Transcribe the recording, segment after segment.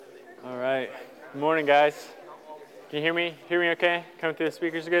All right. Good morning, guys. Can you hear me? Hear me okay? Coming through the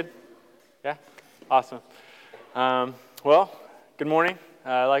speakers good? Yeah? Awesome. Well, good morning.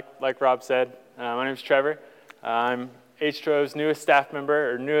 Like Rob said, my name is Trevor. I'm H2O's newest staff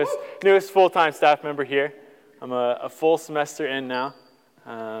member, or newest full-time staff member here. I'm a full semester in now,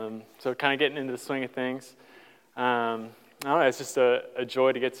 so kind of getting into the swing of things. I don't know, it's just a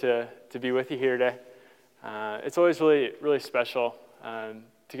joy to get to be with you here today. It's always really special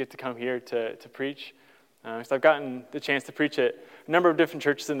to get to come here to preach. So I've gotten the chance to preach at a number of different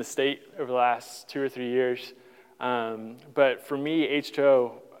churches in the state over the last 2 or 3 years. But for me,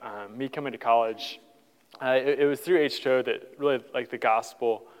 H2O, me coming to college, it was through H2O that really like the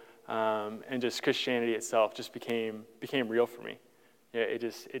gospel and just Christianity itself just became real for me. Yeah, it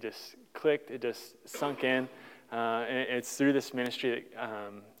just clicked, it just sunk in, and it's through this ministry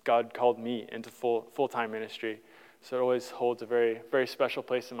that God called me into full-time ministry. So it always holds a very, very special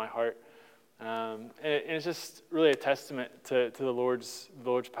place in my heart. And it's just really a testament to the Lord's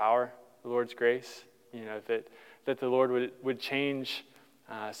power, the Lord's grace, that the Lord would change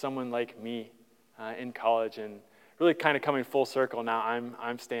someone like me in college, and really kind of coming full circle. Now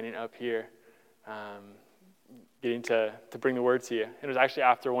I'm standing up here, getting to bring the word to you. And it was actually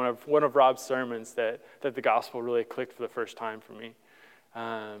after one of Rob's sermons that the gospel really clicked for the first time for me.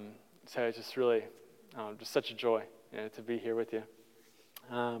 So it's just really just such a joy to be here with you.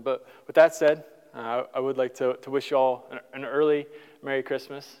 But with that said, I would like to wish you all an early Merry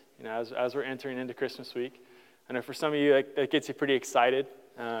Christmas, as we're entering into Christmas week. I know for some of you that gets you pretty excited.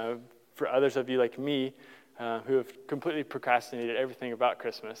 For others of you like me, who have completely procrastinated everything about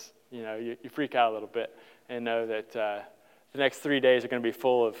Christmas, you freak out a little bit and know that the next 3 days are going to be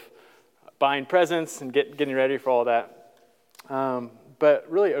full of buying presents and getting ready for all that. But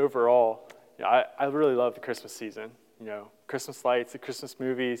really overall, I really love the Christmas season. Christmas lights, the Christmas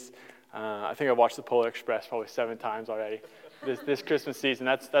movies. I think I've watched The Polar Express probably 7 times already this Christmas season.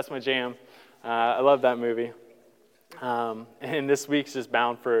 That's my jam. I love that movie. And this week's just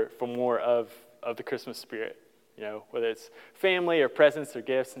bound for more of the Christmas spirit, whether it's family or presents or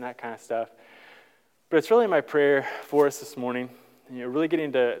gifts and that kind of stuff. But it's really my prayer for us this morning, really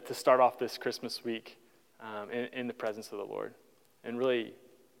getting to start off this Christmas week in the presence of the Lord, and really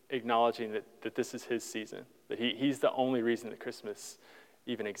acknowledging that this is His season, that He's the only reason that Christmas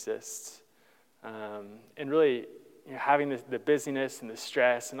even exists. And really having the busyness and the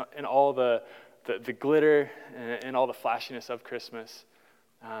stress and all the glitter and all the flashiness of Christmas,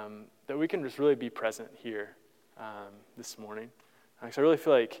 that we can just really be present here this morning. So I really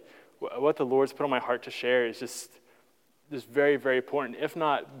feel like what the Lord's put on my heart to share is just very, very important, if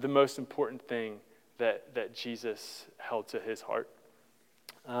not the most important thing that Jesus held to His heart.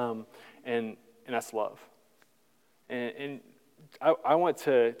 And that's love. And I want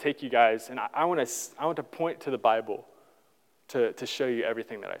to take you guys, and I want to point to the Bible to show you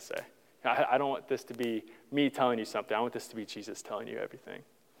everything that I say. I don't want this to be me telling you something. I want this to be Jesus telling you everything.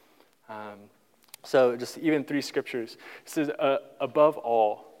 So just even 3 scriptures. It says, above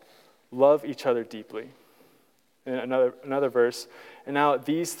all, love each other deeply. And another verse. And now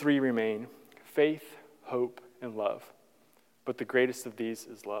these 3 remain: faith, hope, and love. But the greatest of these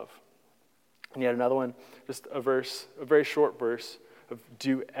is love. And yet another one, just a very short verse of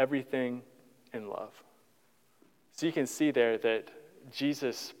do everything in love. So you can see there that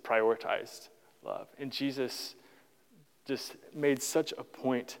Jesus prioritized love. And Jesus just made such a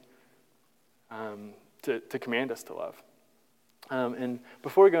point to command us to love. And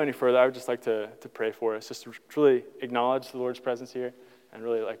before we go any further, I would just like to pray for us, just to truly acknowledge the Lord's presence here and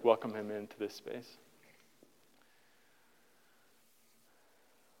really welcome Him into this space.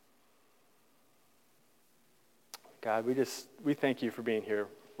 God, we thank you for being here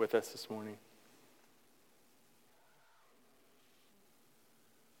with us this morning.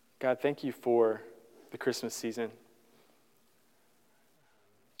 God, thank you for the Christmas season.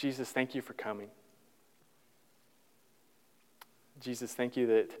 Jesus, thank you for coming. Jesus, thank you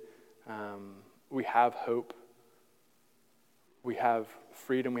that we have hope. We have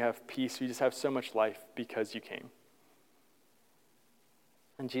freedom. We have peace. We just have so much life because you came.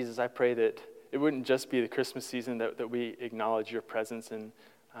 And Jesus, I pray that it wouldn't just be the Christmas season that we acknowledge your presence and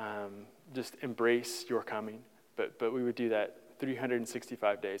just embrace your coming, but we would do that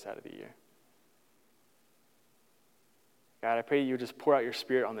 365 days out of the year. God, I pray you would just pour out your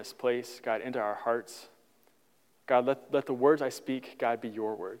Spirit on this place, God, into our hearts. God, let the words I speak, God, be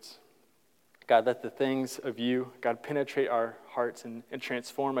your words. God, let the things of you, God, penetrate our hearts and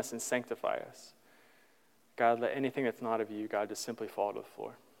transform us and sanctify us. God, let anything that's not of you, God, just simply fall to the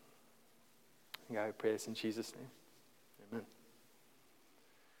floor. God, I pray this in Jesus' name. Amen.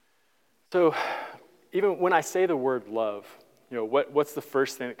 So even when I say the word love, what's the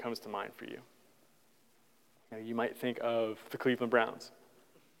first thing that comes to mind for you? You might think of the Cleveland Browns.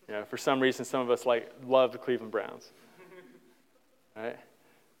 For some reason, some of us love the Cleveland Browns. Right?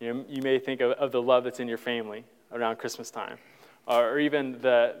 You may think of the love that's in your family around Christmas time, or even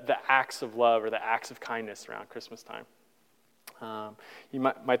the acts of love or the acts of kindness around Christmas time. You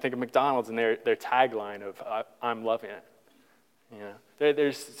might think of McDonald's and their tagline of "I'm loving it."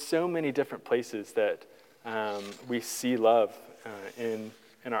 There's so many different places that we see love in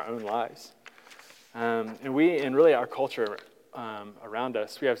our own lives, and really our culture around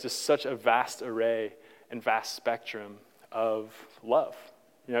us, we have just such a vast array and vast spectrum of love.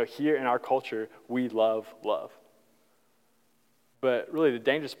 Here in our culture, we love love. But really the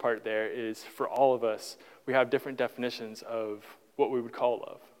dangerous part there is for all of us, we have different definitions of what we would call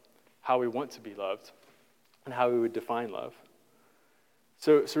love, how we want to be loved, and how we would define love.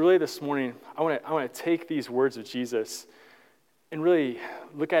 So really this morning, I want to take these words of Jesus and really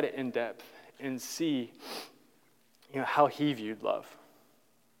look at it in depth and see how he viewed love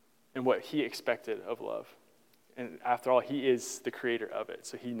and what he expected of love. And after all, he is the creator of it,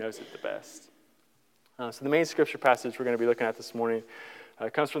 so he knows it the best. So the main scripture passage we're going to be looking at this morning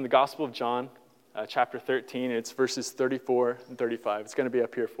comes from the Gospel of John, chapter 13. And it's verses 34 and 35. It's going to be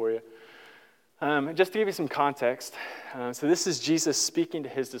up here for you. Just to give you some context, so this is Jesus speaking to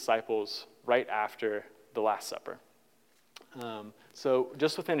his disciples right after the Last Supper. So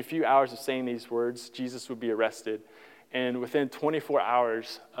just within a few hours of saying these words, Jesus would be arrested. And within 24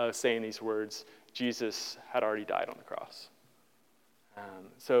 hours of saying these words, Jesus had already died on the cross.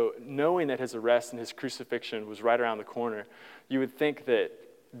 So knowing that his arrest and his crucifixion was right around the corner, you would think that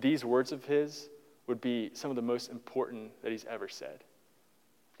these words of his would be some of the most important that he's ever said,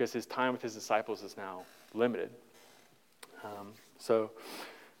 because his time with his disciples is now limited.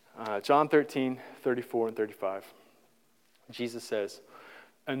 John 13, 34 and 35, Jesus says,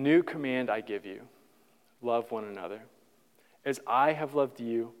 "A new command I give you, love one another. As I have loved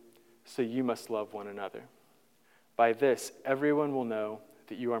you, so you must love one another. By this, everyone will know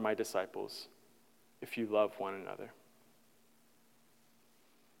that you are my disciples, if you love one another."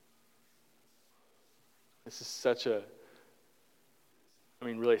 This is such a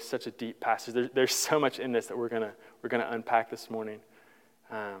deep passage. There's so much in this that we're gonna unpack this morning.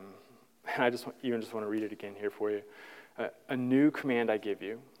 And I just want to read it again here for you. "A new command I give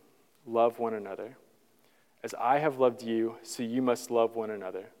you, love one another. As I have loved you, so you must love one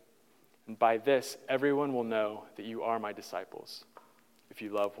another. And by this, everyone will know that you are my disciples, if you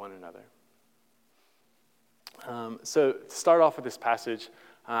love one another." So to start off with this passage,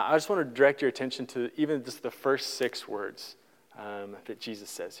 I just want to direct your attention to even just the first 6 words that Jesus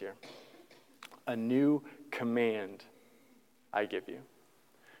says here. "A new command I give you."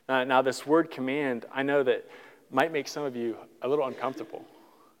 Now this word command, I know that might make some of you a little uncomfortable,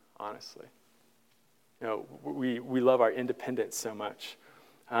 honestly. We love our independence so much.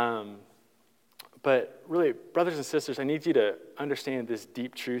 But really, brothers and sisters, I need you to understand this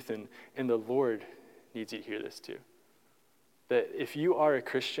deep truth, and the Lord needs you to hear this too. That if you are a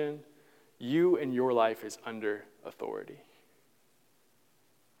Christian, you and your life is under authority.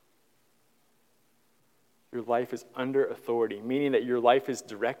 Your life is under authority, meaning that your life is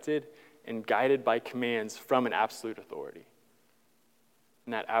directed and guided by commands from an absolute authority.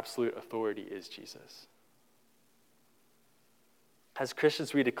 And that absolute authority is Jesus. As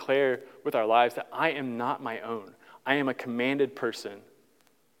Christians, we declare with our lives that I am not my own. I am a commanded person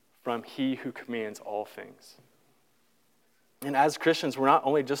from He who commands all things. And as Christians, we're not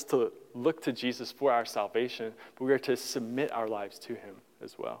only just to look to Jesus for our salvation, but we are to submit our lives to Him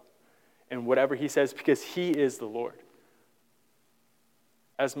as well. And whatever He says, because He is the Lord.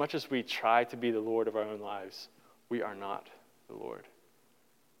 As much as we try to be the Lord of our own lives, we are not the Lord.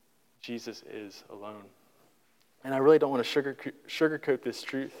 Jesus is alone. And I really don't want to sugarcoat this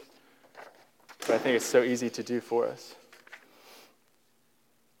truth, but I think it's so easy to do for us.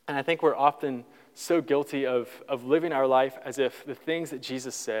 And I think we're often so guilty of living our life as if the things that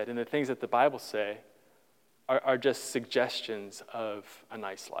Jesus said and the things that the Bible say are just suggestions of a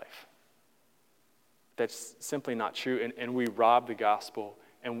nice life. That's simply not true, and we rob the gospel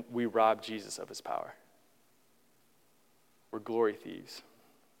and we rob Jesus of his power. We're glory thieves.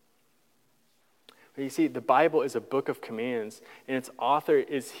 But you see, the Bible is a book of commands, and its author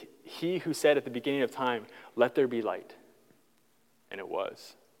is He who said at the beginning of time, "Let there be light." And it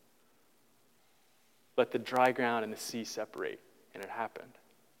was. Let the dry ground and the sea separate, and it happened.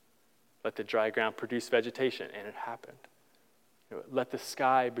 Let the dry ground produce vegetation, and it happened. Let the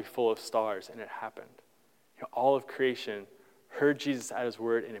sky be full of stars, and it happened. All of creation heard Jesus at his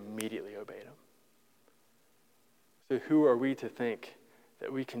word and immediately obeyed him. So who are we to think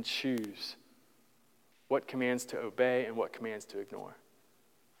that we can choose what commands to obey and what commands to ignore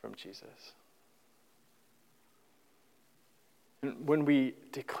from Jesus? And when we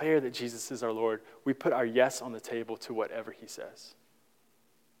declare that Jesus is our Lord, we put our yes on the table to whatever he says,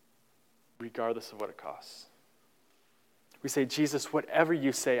 regardless of what it costs. We say, Jesus, whatever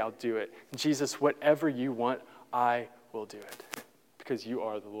you say, I'll do it. Jesus, whatever you want, I will do it, because you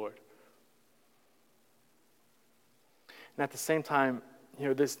are the Lord. And at the same time,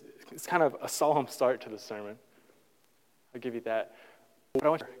 this it's kind of a solemn start to the sermon. I'll give you that. But I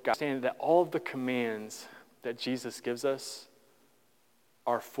want you to understand that all of the commands that Jesus gives us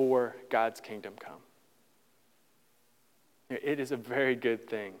are for God's kingdom come. It is a very good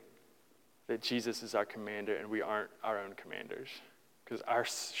thing that Jesus is our commander and we aren't our own commanders, because our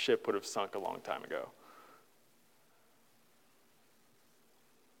ship would have sunk a long time ago.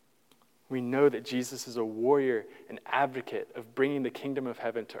 We know that Jesus is a warrior, an advocate of bringing the kingdom of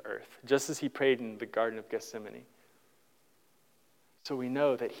heaven to earth, just as he prayed in the Garden of Gethsemane. So we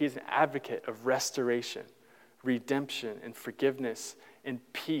know that he's an advocate of restoration, redemption, and forgiveness, and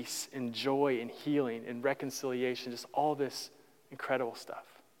peace, and joy, and healing, and reconciliation, just all this incredible stuff.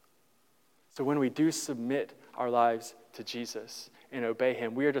 So when we do submit our lives to Jesus and obey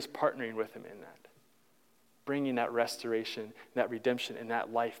him, we are just partnering with him in that, bringing that restoration, that redemption, and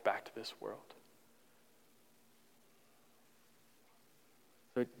that life back to this world.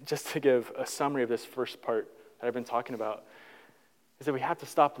 So just to give a summary of this first part that I've been talking about, is that we have to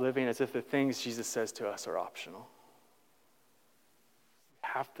stop living as if the things Jesus says to us are optional. We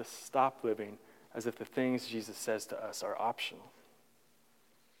have to stop living as if the things Jesus says to us are optional,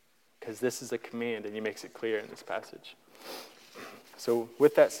 because this is a command, and he makes it clear in this passage. So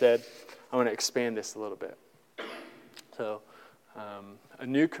with that said, I want to expand this a little bit. So, a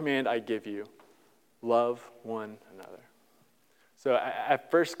new command I give you, love one another. So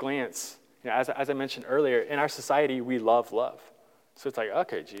at first glance, as I mentioned earlier, in our society, we love love. So it's like,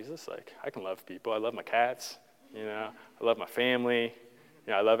 okay, Jesus, I can love people. I love my cats, I love my family,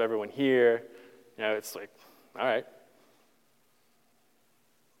 I love everyone here. It's like, all right,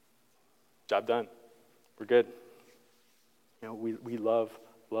 job done. We're good. We love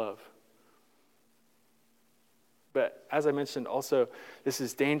love. But as I mentioned also, this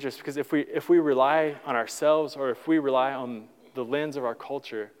is dangerous, because if we rely on ourselves, or if we rely on the lens of our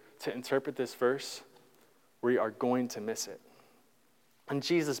culture to interpret this verse, we are going to miss it. And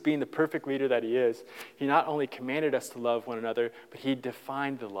Jesus, being the perfect leader that he is, he not only commanded us to love one another, but he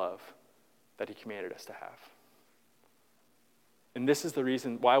defined the love that he commanded us to have. And this is the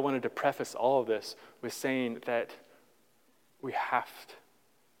reason why I wanted to preface all of this with saying that we have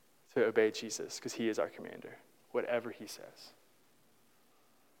to obey Jesus, because he is our commander, whatever he says.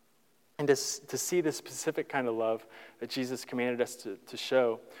 And to see the specific kind of love that Jesus commanded us to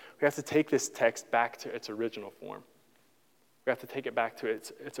show, we have to take this text back to its original form. We have to take it back to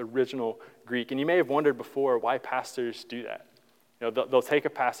its original Greek. And you may have wondered before why pastors do that. They'll take a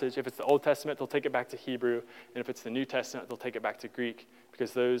passage. If it's the Old Testament, they'll take it back to Hebrew. And if it's the New Testament, they'll take it back to Greek,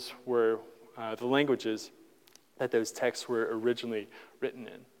 because those were the languages that those texts were originally written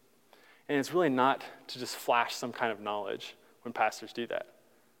in. And it's really not to just flash some kind of knowledge when pastors do that.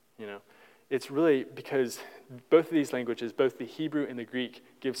 It's really because both of these languages, both the Hebrew and the Greek,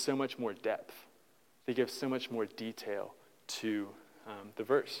 give so much more depth. They give so much more detail to the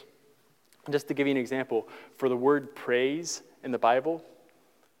verse. And just to give you an example, for the word praise in the Bible,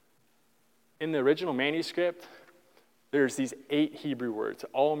 in the original manuscript, there's these 8 Hebrew words,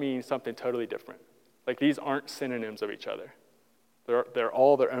 all meaning something totally different. Like, these aren't synonyms of each other. They're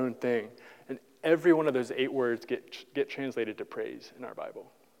all their own thing. And every one of those 8 words get translated to praise in our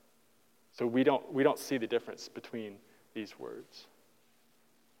Bible. So we don't see the difference between these words.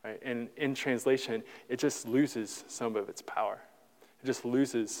 Right? And in translation, it just loses some of its power. It just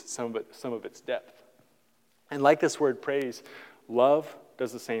loses some of its depth. And like this word praise, love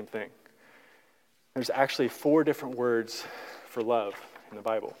does the same thing. There's actually 4 different words for love in the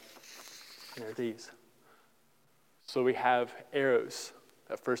Bible. And they're these. So we have eros,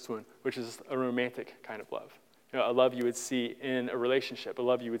 that first one, which is a romantic kind of love. A love you would see in a relationship, a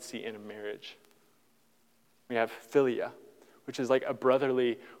love you would see in a marriage. We have philia, which is like a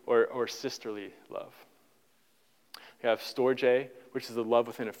brotherly or sisterly love. We have storge, which is a love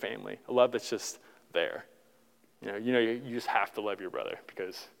within a family, a love that's just there. You just have to love your brother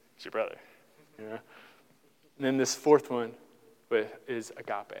because he's your brother. And then this 4th one is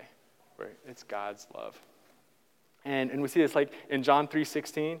agape, where it's God's love. And we see this like in John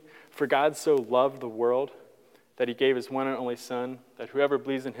 3:16, for God so loved the world that he gave his one and only Son, that whoever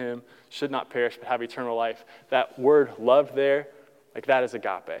believes in him should not perish but have eternal life. That word loved there, like that is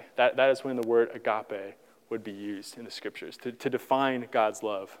agape. That is when the word agape would be used in the scriptures to define God's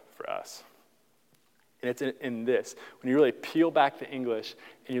love for us. And it's in this, when you really peel back the English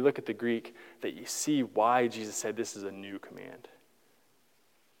and you look at the Greek, that you see why Jesus said this is a new command.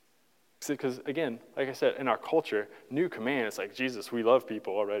 Because again, like I said, in our culture, new command, it's like, Jesus, we love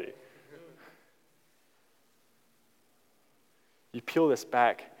people already. You peel this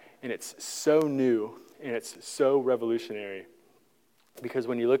back, and it's so new, and it's so revolutionary. Because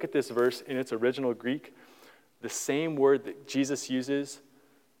when you look at this verse in its original Greek, the same word that Jesus uses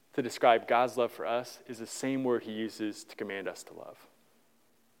to describe God's love for us is the same word he uses to command us to love.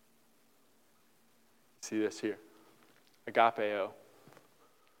 See this here. Agapeo,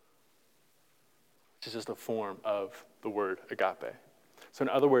 which is just a form of the word agape. So in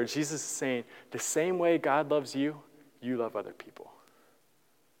other words, Jesus is saying, the same way God loves you, you love other people.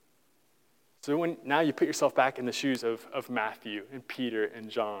 So now you put yourself back in the shoes of Matthew and Peter and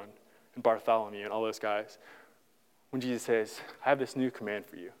John and Bartholomew and all those guys. When Jesus says, I have this new command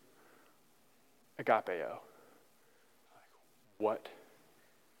for you. Agapeo. What?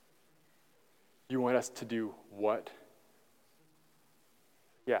 You want us to do what?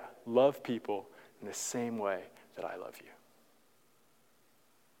 Yeah, love people in the same way that I love you.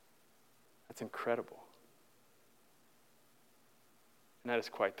 That's incredible. And that is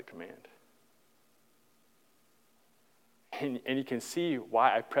quite the command. And you can see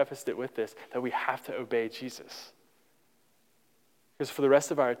why I prefaced it with this, that we have to obey Jesus. Because for the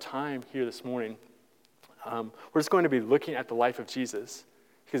rest of our time here this morning, we're just going to be looking at the life of Jesus,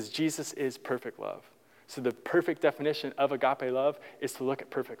 because Jesus is perfect love. So the perfect definition of agape love is to look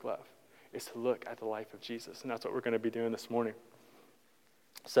at perfect love, is to look at the life of Jesus. And that's what we're going to be doing this morning.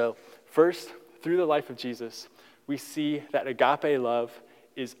 So first, through the life of Jesus, we see that agape love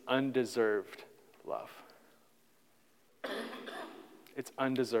is undeserved love. It's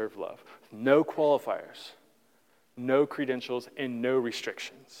undeserved love. No qualifiers, no credentials, and no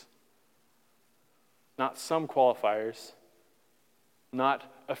restrictions. Not some qualifiers, not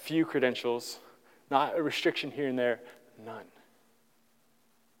a few credentials, not a restriction here and there, none.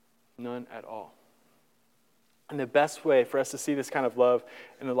 None at all. And the best way for us to see this kind of love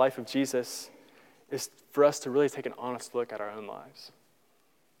in the life of Jesus is for us to really take an honest look at our own lives.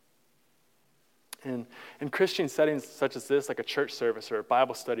 And in Christian settings such as this, like a church service or a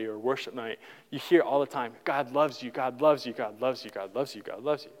Bible study or a worship night, you hear all the time, God loves you, God loves you, God loves you, God loves you, God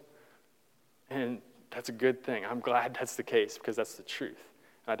loves you. And that's a good thing. I'm glad that's the case, because that's the truth.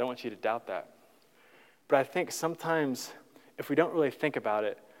 And I don't want you to doubt that. But I think sometimes, if we don't really think about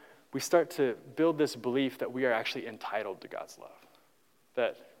it, we start to build this belief that we are actually entitled to God's love.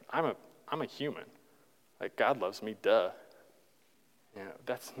 That I'm a human. Like, God loves me, duh.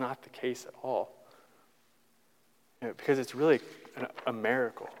 That's not the case at all. Because it's really a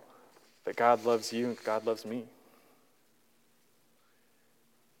miracle that God loves you and God loves me.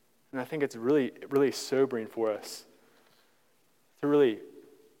 And I think it's really, really sobering for us to really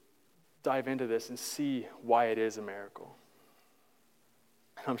dive into this and see why it is a miracle.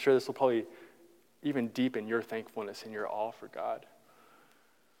 And I'm sure this will probably even deepen your thankfulness and your awe for God.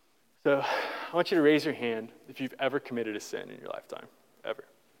 So I want you to raise your hand if you've ever committed a sin in your lifetime, ever.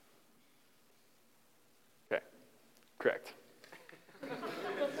 Okay, correct.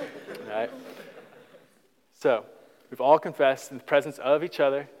 All right. So we've all confessed in the presence of each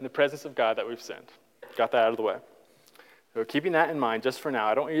other, in the presence of God, that we've sinned. Got that out of the way. So keeping that in mind, just for now,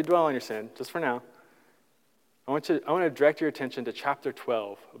 I don't want you to dwell on your sin, just for now. I want to direct your attention to chapter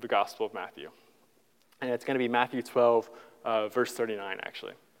 12 of the Gospel of Matthew. And it's going to be Matthew 12, verse 39,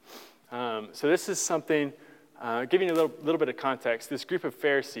 actually. So this is something, giving you a little bit of context. This group of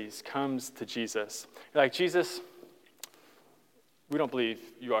Pharisees comes to Jesus. They're like, Jesus, we don't believe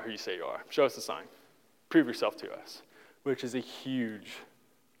you are who you say you are. Show us a sign. Prove yourself to us, which is a huge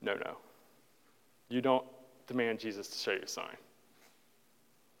no-no. You don't demand Jesus to show you a sign.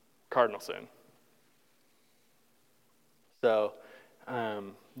 Cardinal sin. So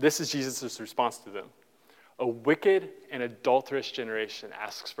this is Jesus' response to them. A wicked and adulterous generation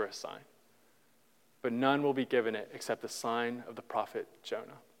asks for a sign, but none will be given it except the sign of the prophet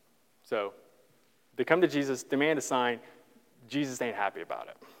Jonah. So they come to Jesus, demand a sign. Jesus ain't happy about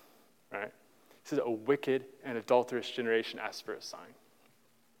it, right? He says a wicked and adulterous generation asks for a sign.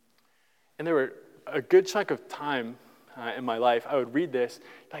 And there were a good chunk of time in my life, I would read this,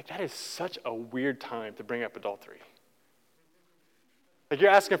 like, that is such a weird time to bring up adultery. Like,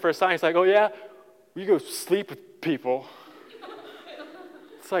 you're asking for a sign. It's like, oh, yeah, you go sleep with people.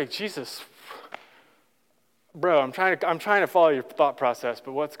 It's like, Jesus, bro, I'm trying to follow your thought process,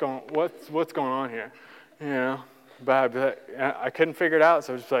 but what's going on here? You know, but I couldn't figure it out,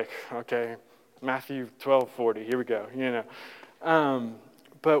 so I was just like, okay, Matthew 12:40, here we go, you know.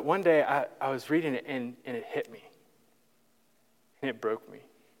 But one day I was reading it and it hit me. And it broke me.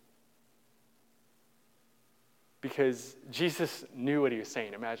 Because Jesus knew what he was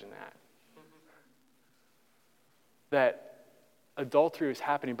saying. Imagine that. That adultery was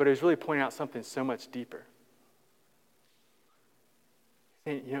happening, but it was really pointing out something so much deeper.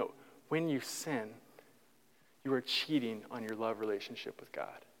 Saying, you know, when you sin, you are cheating on your love relationship with God.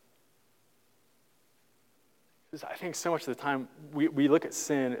 Because I think so much of the time we look at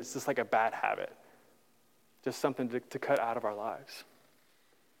sin as just like a bad habit, just something to cut out of our lives.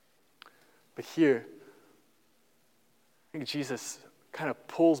 But here, I think Jesus kind of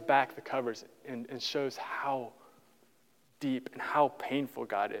pulls back the covers and shows how deep and how painful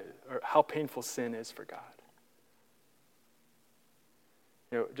God is, or how painful sin is for God.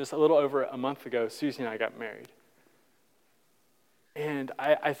 You know, just a little over a month ago, Susie and I got married. And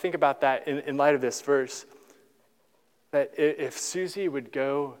I think about that in light of this verse, that if Susie would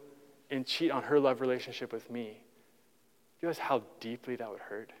go and cheat on her love relationship with me, you realize how deeply that would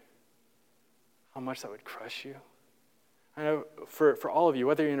hurt? How much that would crush you? I know for all of you,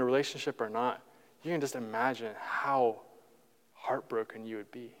 whether you're in a relationship or not, you can just imagine how heartbroken you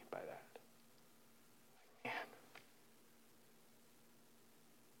would be by that. Man.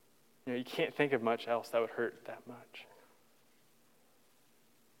 You know, you can't think of much else that would hurt that much.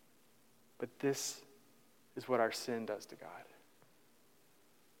 But this is what our sin does to God.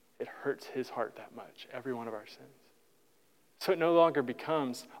 It hurts his heart that much, every one of our sins. So it no longer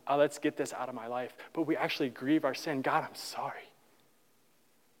becomes, oh, let's get this out of my life, but we actually grieve our sin. God, I'm sorry.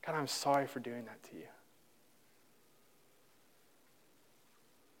 God, I'm sorry for doing that to you.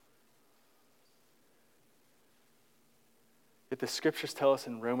 Yet the scriptures tell us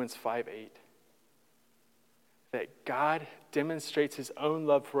in Romans 5:8 that God demonstrates his own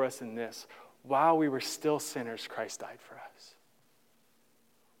love for us in this: while we were still sinners, Christ died for us.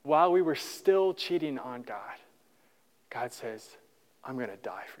 While we were still cheating on God, God says, I'm going to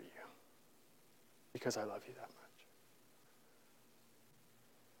die for you because I love you that much.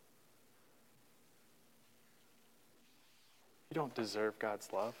 You don't deserve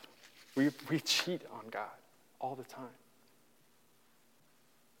God's love. We cheat on God all the time.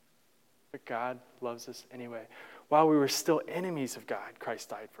 But God loves us anyway. While we were still enemies of God, Christ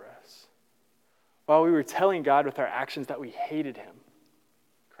died for us. While we were telling God with our actions that we hated him,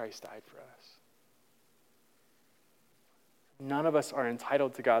 Christ died for us. None of us are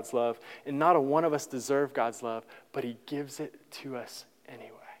entitled to God's love, and not a one of us deserve God's love, but he gives it to us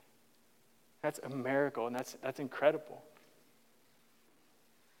anyway. That's a miracle, and that's incredible.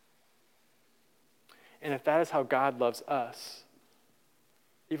 And if that is how God loves us,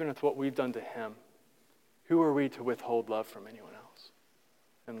 even with what we've done to him, who are we to withhold love from anyone else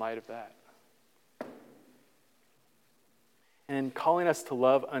in light of that? And in calling us to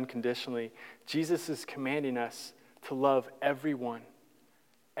love unconditionally, Jesus is commanding us to love everyone,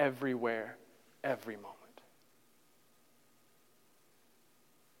 everywhere, every moment.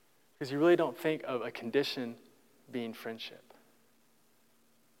 Because you really don't think of a condition being friendship.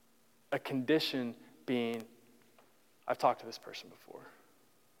 A condition being, I've talked to this person before.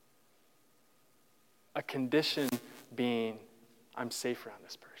 A condition being, I'm safe around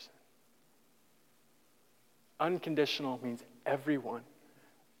this person. Unconditional means everyone,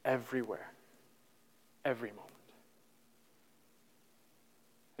 everywhere, every moment.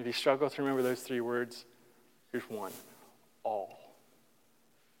 If you struggle to remember those three words, here's one: all.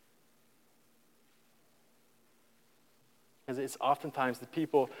 Because it's oftentimes the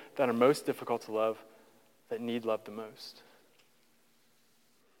people that are most difficult to love that need love the most.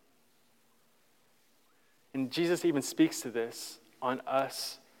 And Jesus even speaks to this on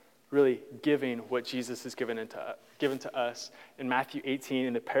us really giving what Jesus has given to us in Matthew 18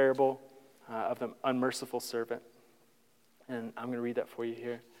 in the parable of the unmerciful servant. And I'm going to read that for you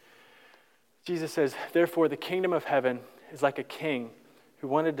here. Jesus says, "Therefore the kingdom of heaven is like a king who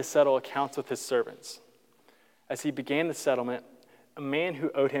wanted to settle accounts with his servants. As he began the settlement, a man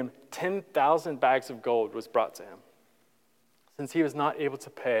who owed him 10,000 bags of gold was brought to him. Since he was not able to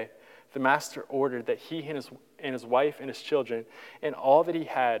pay, the master ordered that he and his wife and his children and all that he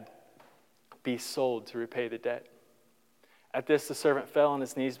had be sold to repay the debt. At this, the servant fell on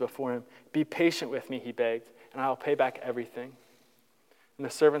his knees before him. 'Be patient with me,' he begged, 'and I will pay back everything.' And the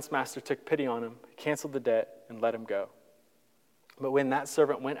servant's master took pity on him, canceled the debt, and let him go. But when that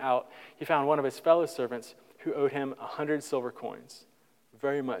servant went out, he found one of his fellow servants who owed him 100 silver coins,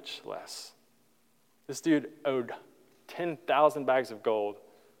 very much less. This dude owed 10,000 bags of gold.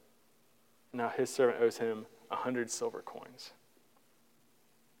 Now his servant owes him 100 silver coins.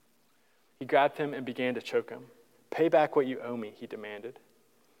 He grabbed him and began to choke him. "Pay back what you owe me," he demanded.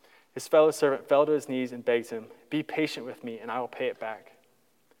 His fellow servant fell to his knees and begged him, "Be patient with me, and I will pay it back."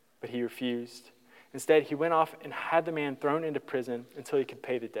 But he refused. Instead, he went off and had the man thrown into prison until he could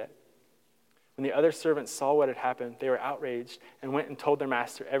pay the debt. When the other servants saw what had happened, they were outraged and went and told their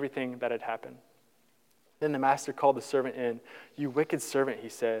master everything that had happened. Then the master called the servant in. "You wicked servant," he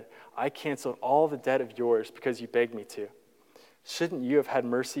said, "I canceled all the debt of yours because you begged me to. Shouldn't you have had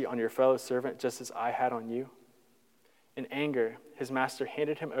mercy on your fellow servant just as I had on you?" In anger, his master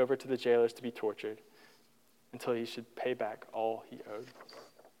handed him over to the jailers to be tortured until he should pay back all he owed.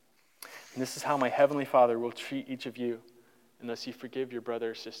 And this is how my heavenly Father will treat each of you unless you forgive your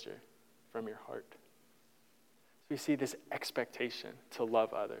brother or sister from your heart. So we see this expectation to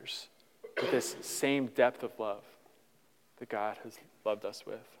love others with this same depth of love that God has loved us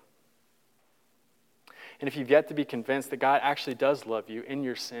with. And if you've yet to be convinced that God actually does love you in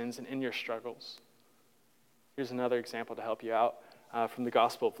your sins and in your struggles, here's another example to help you out from the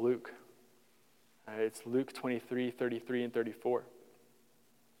Gospel of Luke. It's Luke 23, 33, and 34.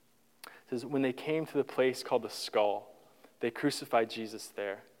 It says, "When they came to the place called the Skull, they crucified Jesus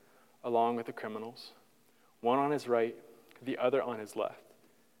there, along with the criminals, one on his right, the other on his left.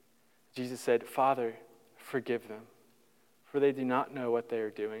 Jesus said, 'Father, forgive them, for they do not know what they are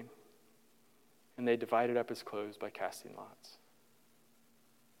doing.' And they divided up his clothes by casting lots."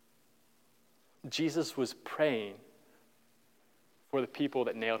 Jesus was praying for the people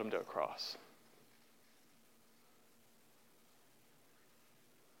that nailed him to a cross.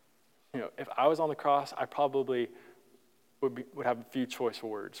 If I was on the cross, I probably would have a few choice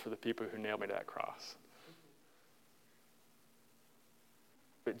words for the people who nailed me to that cross.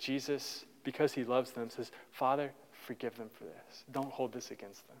 But Jesus, because he loves them, says, "Father, forgive them for this. Don't hold this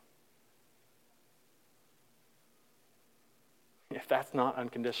against them." If that's not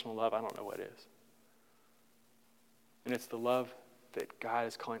unconditional love, I don't know what is. And it's the love that God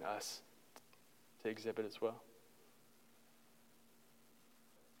is calling us to exhibit as well.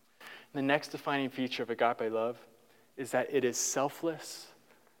 The next defining feature of agape love is that it is selfless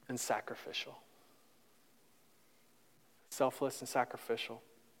and sacrificial. Selfless and sacrificial.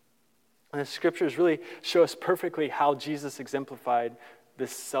 And the scriptures really show us perfectly how Jesus exemplified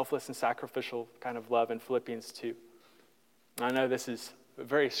this selfless and sacrificial kind of love in Philippians 2. I know this is a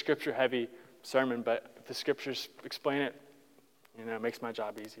very scripture-heavy sermon, but if the scriptures explain it, it makes my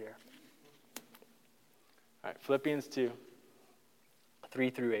job easier. All right, Philippians 2,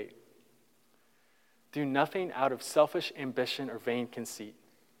 3 through 8. "Do nothing out of selfish ambition or vain conceit.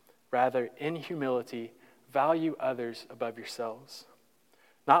 Rather, in humility, value others above yourselves,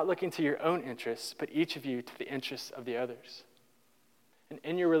 not looking to your own interests, but each of you to the interests of the others. And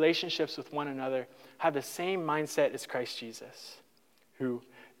in your relationships with one another, have the same mindset as Christ Jesus, who,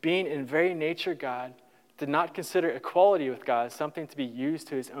 being in very nature God, did not consider equality with God something to be used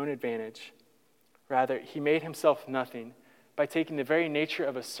to his own advantage. Rather, he made himself nothing by taking the very nature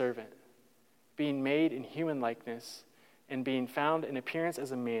of a servant, being made in human likeness, and being found in appearance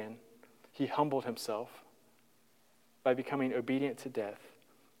as a man, he humbled himself by becoming obedient to death,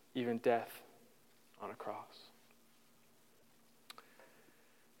 even death on a cross."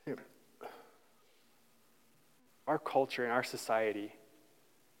 Our culture and our society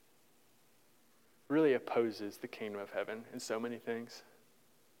really opposes the kingdom of heaven in so many things.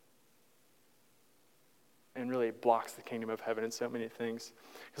 And really blocks the kingdom of heaven in so many things.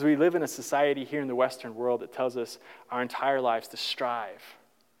 Because we live in a society here in the Western world that tells us our entire lives to strive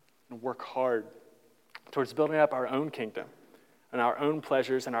and work hard towards building up our own kingdom and our own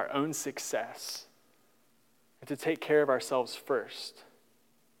pleasures and our own success, and to take care of ourselves first.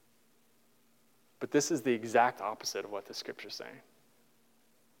 But this is the exact opposite of what the scripture's saying.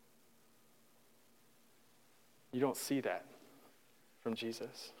 You don't see that from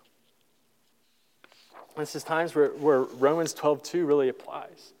Jesus. This is times where Romans 12:2 really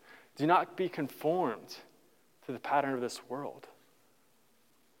applies. Do not be conformed to the pattern of this world,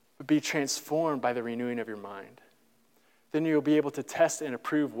 but be transformed by the renewing of your mind. Then you'll be able to test and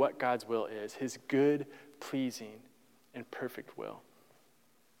approve what God's will is, his good, pleasing, and perfect will.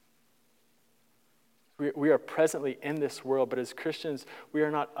 We are presently in this world, but as Christians, we are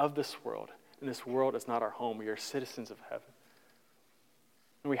not of this world, and this world is not our home. We are citizens of heaven.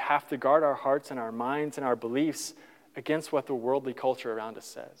 And we have to guard our hearts and our minds and our beliefs against what the worldly culture around us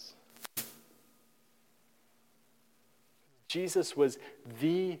says. Jesus was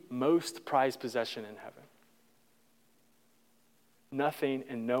the most prized possession in heaven. Nothing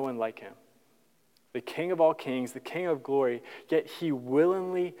and no one like him. the King of all kings, the King of glory, yet he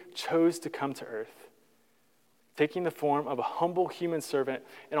willingly chose to come to earth, taking the form of a humble human servant,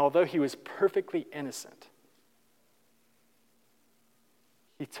 and although he was perfectly innocent,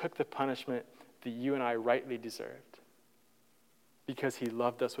 he took the punishment that you and I rightly deserved because he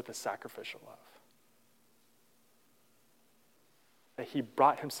loved us with a sacrificial love. That he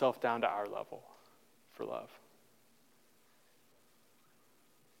brought himself down to our level for love.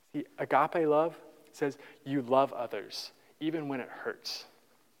 See, agape love says you love others even when it hurts.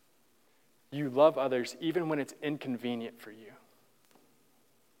 You love others even when it's inconvenient for you.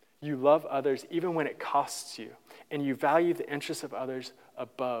 You love others even when it costs you, and you value the interests of others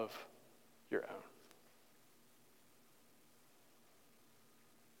above your own.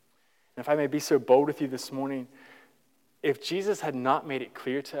 And if I may be so bold with you this morning, if Jesus had not made it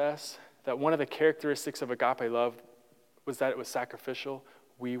clear to us that one of the characteristics of agape love was that it was sacrificial,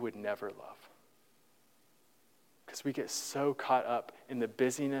 we would never love. Because we get so caught up in the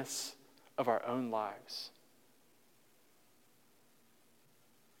busyness of our own lives.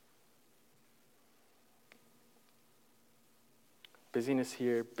 Busyness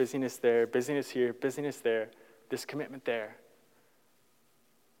here, busyness there, busyness here, busyness there, this commitment there.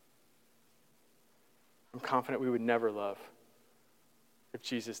 I'm confident we would never love if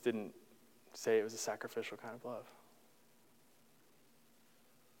Jesus didn't say it was a sacrificial kind of love.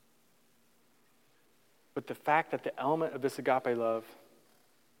 But the fact that the element of this agape love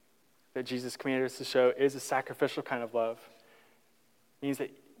that Jesus commanded us to show is a sacrificial kind of love means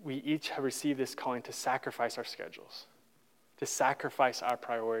that we each have received this calling to sacrifice our schedules, to sacrifice our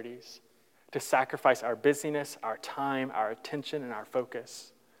priorities, to sacrifice our busyness, our time, our attention, and our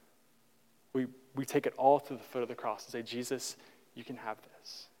focus. We take it all to the foot of the cross and say, Jesus, you can have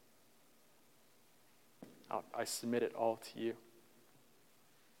this. I submit it all to you.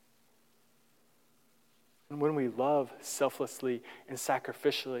 And when we love selflessly and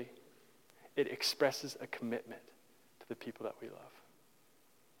sacrificially, it expresses a commitment to the people that we love,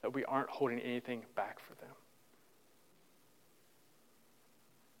 that we aren't holding anything back for them,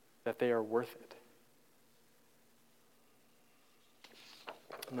 that they are worth it.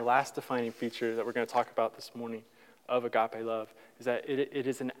 And the last defining feature that we're going to talk about this morning of agape love is that it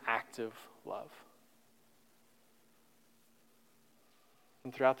is an active love.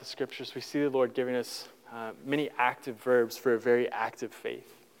 And throughout the scriptures, we see the Lord giving us many active verbs for a very active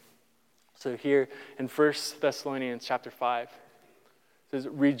faith. So here in 1 Thessalonians chapter 5, it says,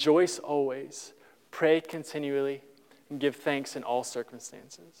 rejoice always, pray continually, and give thanks in all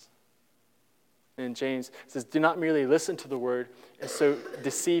circumstances. And in James, it says, do not merely listen to the word and so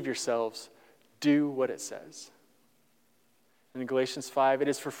deceive yourselves. Do what it says. And in Galatians 5, it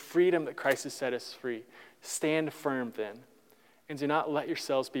is for freedom that Christ has set us free. Stand firm then, and do not let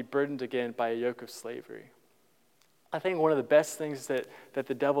yourselves be burdened again by a yoke of slavery. I think one of the best things that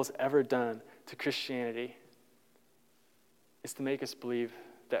the devil's ever done to Christianity is to make us believe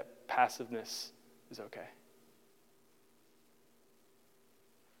that passiveness is okay.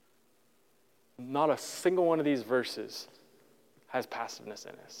 Not a single one of these verses has passiveness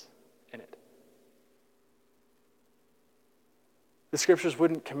in it. The scriptures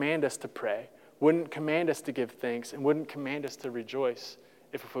wouldn't command us to pray, wouldn't command us to give thanks, and wouldn't command us to rejoice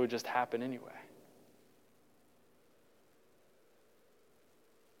if it would just happen anyway.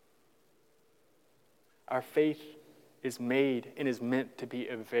 Our faith is made and is meant to be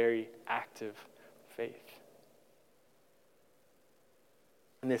a very active faith.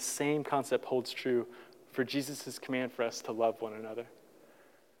 And this same concept holds true for Jesus' command for us to love one another.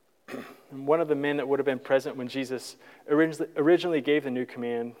 And one of the men that would have been present when Jesus originally gave the new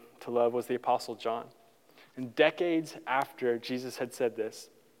command to love was the Apostle John. And decades after Jesus had said this,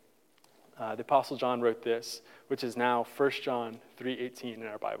 the Apostle John wrote this, which is now 1 John 3:18 in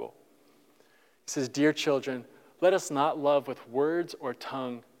our Bible. He says, dear children, let us not love with words or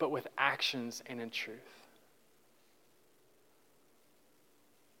tongue, but with actions and in truth.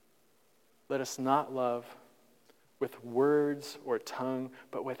 Let us not love with words or tongue,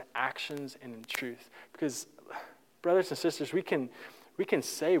 but with actions and in truth. Because, brothers and sisters, we can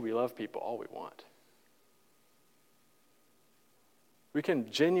say we love people all we want. We can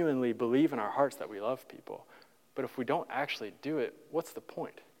genuinely believe in our hearts that we love people. But if we don't actually do it, what's the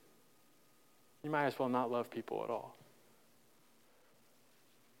point? You might as well not love people at all.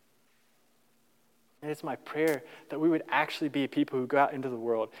 And it's my prayer that we would actually be people who go out into the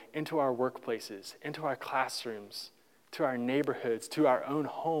world, into our workplaces, into our classrooms, to our neighborhoods, to our own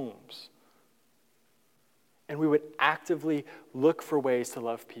homes. And we would actively look for ways to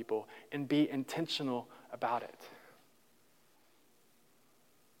love people and be intentional about it.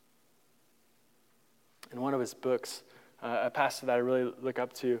 in one of his books, a pastor that I really look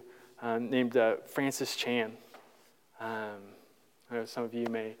up to named Francis Chan. I know some of you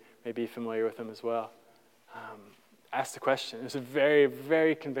may be familiar with him as well. Asked the question. It was a very,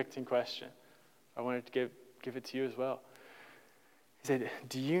 very convicting question. I wanted to give it to you as well. He said,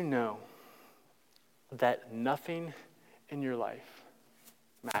 do you know that nothing in your life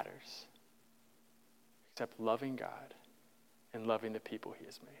matters except loving God and loving the people he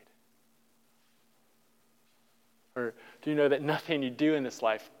has made? Or do you know that nothing you do in this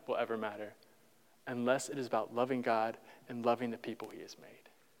life will ever matter unless it is about loving God and loving the people he has made?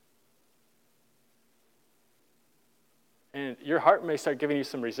 And your heart may start giving you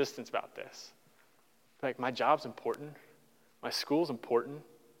some resistance about this. Like, my job's important. My school's important.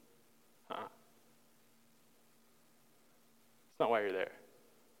 It's not why you're there.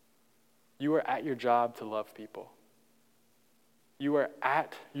 You are at your job to love people. You are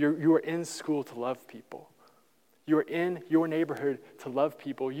in school to love people. You are in your neighborhood to love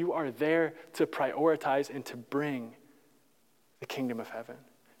people. You are there to prioritize and to bring the kingdom of heaven.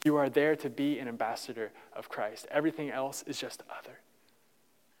 You are there to be an ambassador of Christ. Everything else is just other.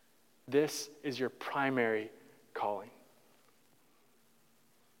 This is your primary calling.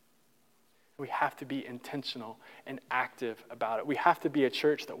 We have to be intentional and active about it. We have to be a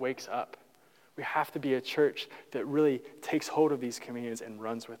church that wakes up. We have to be a church that really takes hold of these commands and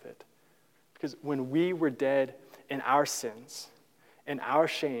runs with it. Because when we were dead in our sins and our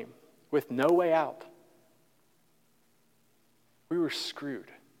shame with no way out, we were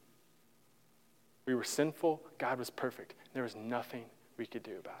screwed. We were sinful. God was perfect. There was nothing we could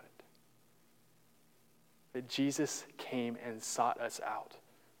do about it. That Jesus came and sought us out.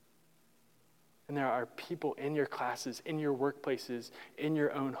 And there are people in your classes, in your workplaces, in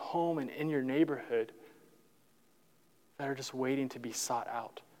your own home, and in your neighborhood that are just waiting to be sought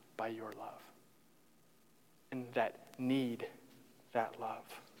out by your love and that need that love.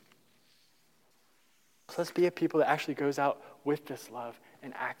 So let's be a people that actually goes out with this love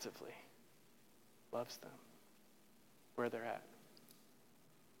and actively loves them where they're at.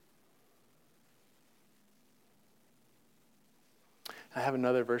 I have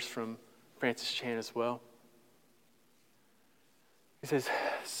another verse from Francis Chan as well. He says,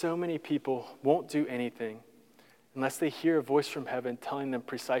 so many people won't do anything unless they hear a voice from heaven telling them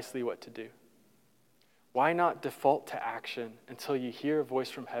precisely what to do. Why not default to action until you hear a voice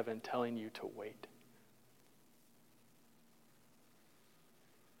from heaven telling you to wait?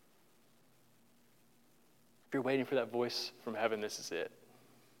 If you're waiting for that voice from heaven, this is it.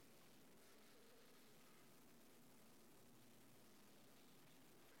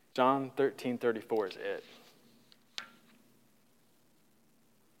 John 13:34 is it.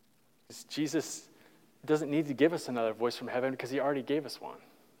 Because Jesus doesn't need to give us another voice from heaven because he already gave us one.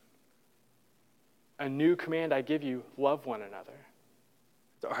 A new command I give you, love one another.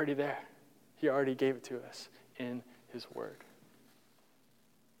 It's already there. He already gave it to us in his word.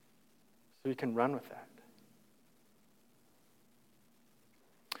 So we can run with that.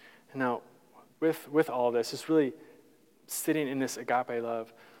 And now, with all this, it's really sitting in this agape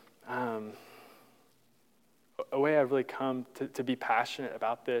love. A way I've really come to be passionate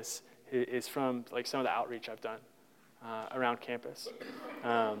about this is from like some of the outreach I've done around campus.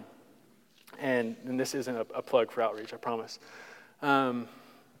 And this isn't a plug for outreach, I promise.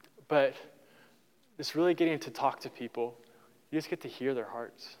 But it's really getting to talk to people. You just get to hear their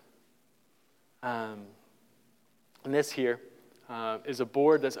hearts. And this here is a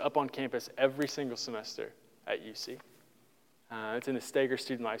board that's up on campus every single semester at UC. It's in the Steger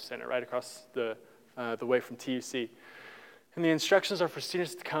Student Life Center right across the way from TUC. And the instructions are for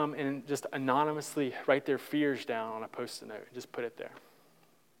students to come and just anonymously write their fears down on a Post-it note and just put it there.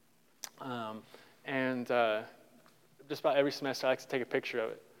 Just about every semester I like to take a picture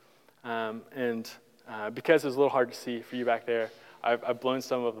of it. Because it's a little hard to see for you back there, I've blown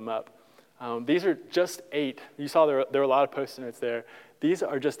some of them up. These are just 8. You saw there were a lot of Post-it notes there. These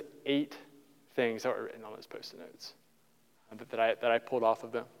are just 8 things that were written on those Post-it notes that I pulled off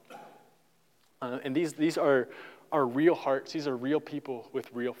of them. And these are real hearts. These are real people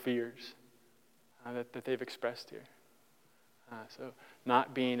with real fears that they've expressed here. So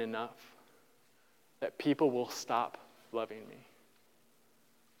not being enough. That people will stop loving me.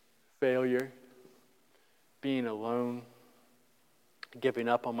 Failure. Being alone. Giving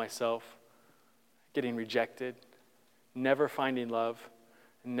up on myself. Getting rejected. Never finding love.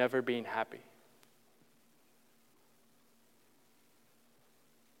 Never being happy.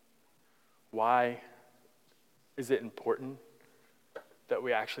 Why is it important that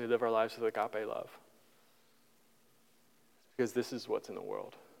we actually live our lives with agape love? Because this is what's in the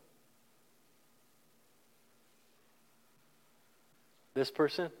world. this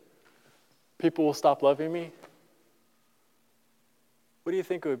person, people will stop loving me. What do you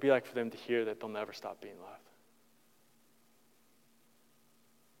think it would be like for them to hear that they'll never stop being loved?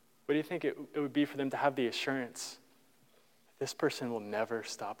 What do you think it would be for them to have the assurance that this person will never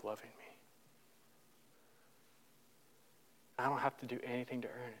stop loving me? I don't have to do anything to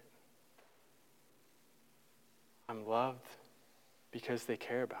earn it. I'm loved because they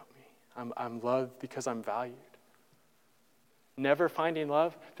care about me. I'm loved because I'm valued. Never finding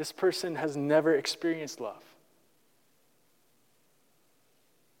love, this person has never experienced love.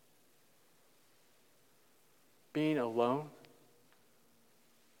 Being alone.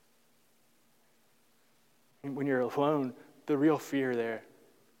 When you're alone, the real fear there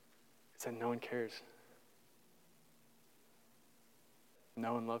is that no one cares.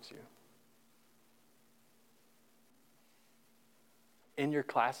 No one loves you. In your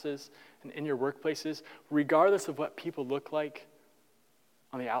classes and in your workplaces, regardless of what people look like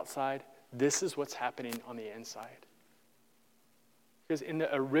on the outside, this is what's happening on the inside. Because in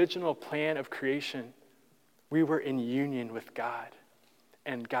the original plan of creation, we were in union with God,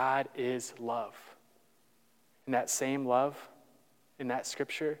 and God is love. And that same love in that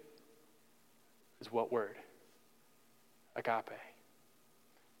scripture is what word? Agape.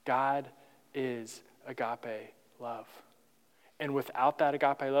 God is agape love. And without that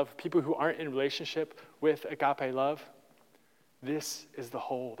agape love, people who aren't in relationship with agape love, this is the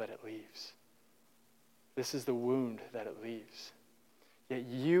hole that it leaves. This is the wound that it leaves. Yet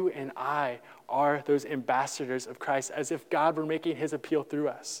you and I are those ambassadors of Christ, as if God were making his appeal through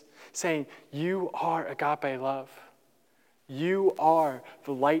us, saying, you are agape love. You are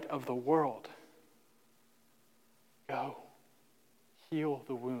the light of the world. Go, heal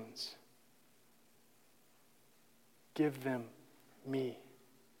the wounds. Give them me.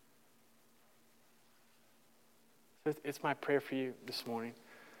 So it's my prayer for you this morning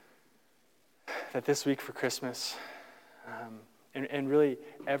that this week for Christmas, and really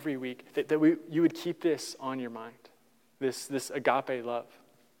every week, that you would keep this on your mind, this agape love.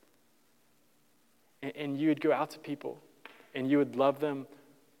 And you would go out to people and you would love them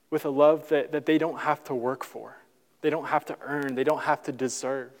with a love that they don't have to work for. They don't have to earn. They don't have to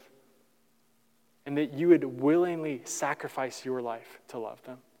deserve. And that you would willingly sacrifice your life to love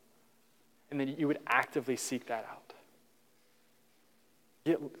them. And that you would actively seek that out.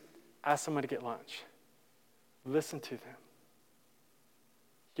 Ask someone to get lunch. Listen to them.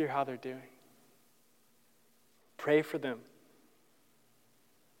 Hear how they're doing. Pray for them.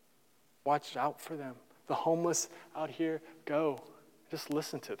 Watch out for them. The homeless out here, go. Just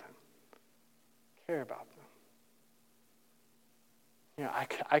listen to them. Care about them. You know,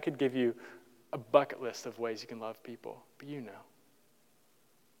 I could give you a bucket list of ways you can love people, but you know.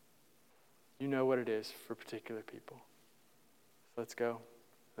 You know what it is for particular people. So let's go.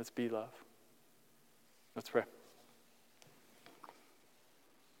 Let's be love. Let's pray.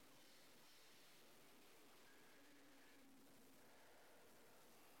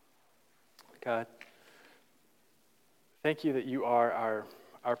 God, thank you that you are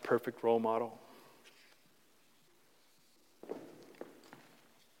our perfect role model.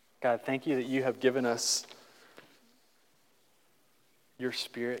 God, thank you that you have given us your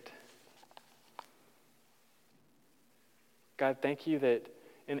Spirit. God, thank you that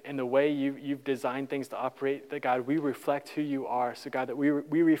in the way you've designed things to operate, that God, we reflect who you are. So God, that we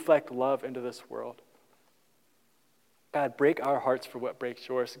reflect love into this world. God, break our hearts for what breaks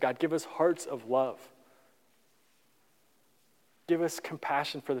yours. God, give us hearts of love. Give us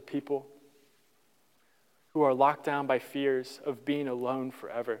compassion for the people who are locked down by fears of being alone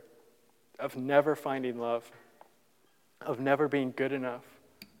forever, of never finding love, of never being good enough.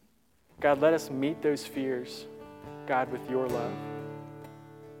 God, let us meet those fears, God, with your love,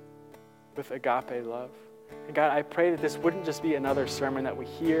 with agape love. And God, I pray that this wouldn't just be another sermon that we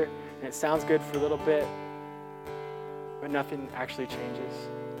hear and it sounds good for a little bit, but nothing actually changes.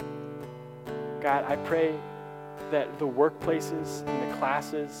 God, I pray that the workplaces and the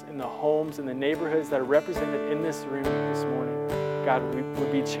classes and the homes and the neighborhoods that are represented in this room this morning, God,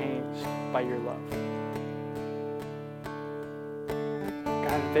 would be changed by your love.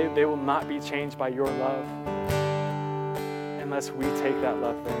 God, they will not be changed by your love unless we take that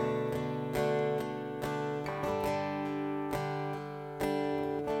love there.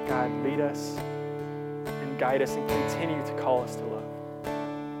 God, lead us and guide us and continue to call us to love.